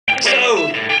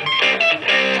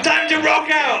rock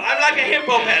out. I'm like a hip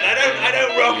hop head. I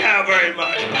don't rock out very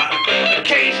much, but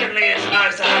occasionally it's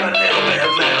nice to have a little bit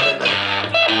of metal in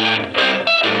there.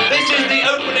 This is the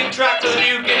opening track to the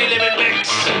new Guinea Limit mix.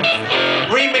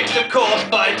 Remixed, of course,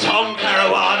 by Tom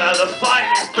Caruana, the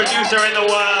finest producer in the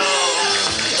world.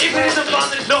 If it isn't fun,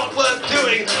 it's not worth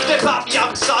doing. Step up,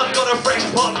 young son, got a fresh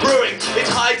pot brewing. It's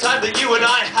high time that you and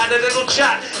I had a little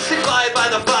chat. Sit by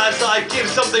the fireside, give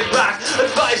something back.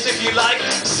 Advice if you like,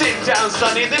 sit down,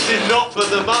 sonny. This is not for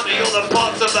the money or the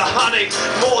pots of the honey.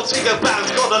 More Tigger bands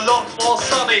got a lot more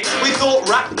sunny. We thought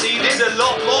rap needed a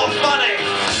lot more funny.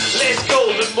 Less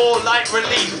gold and more light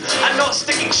relief, and not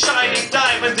sticking shining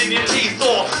diamonds in your teeth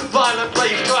or violent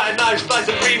plays. Try a nice slice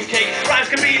of cream cake. Rhymes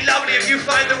can be lovely if you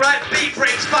find the right beat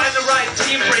breaks, find the right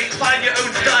team breaks, find your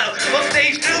own style. On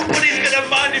stage, nobody's gonna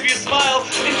mind if you smile.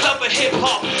 It's love for hip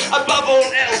hop above all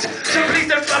else, so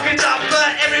please don't fuck it up for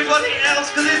everybody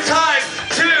else, cause it's time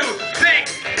to think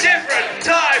different.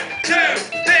 Time to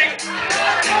think.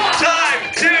 Time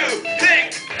to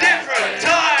think different.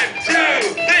 Time to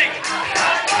think.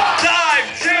 Time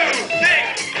to think.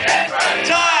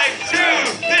 Time to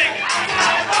think.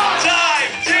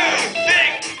 Time to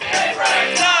think.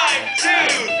 Time to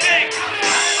think.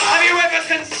 Have you ever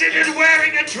considered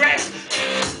wearing a dress?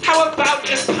 How about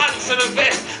just pants and a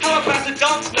vest? How about a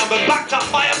dance number backed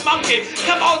up by a monkey?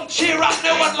 Come on, cheer up,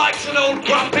 no one likes an old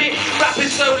grumpy. Rap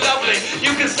is so lovely,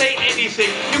 you can say anything.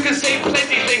 You can say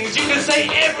plenty things, you can say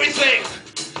everything.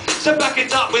 So back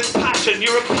it up with passion.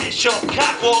 You're a pet shop,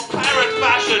 catwalk, parrot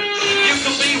fashion. You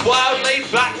can be wild, laid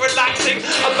back, relaxing.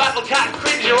 A battle cat,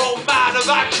 cringer, or man of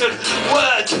action.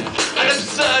 Words, an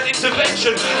absurd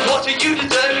intervention. What are you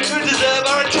deserving to deserve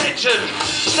our attention?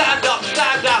 Stand up,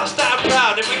 stand out, stand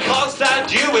proud. If we can't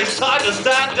stand you, it's time to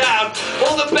stand down.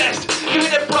 All the best, give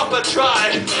it a proper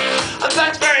try. And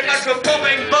thanks very much for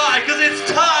popping by.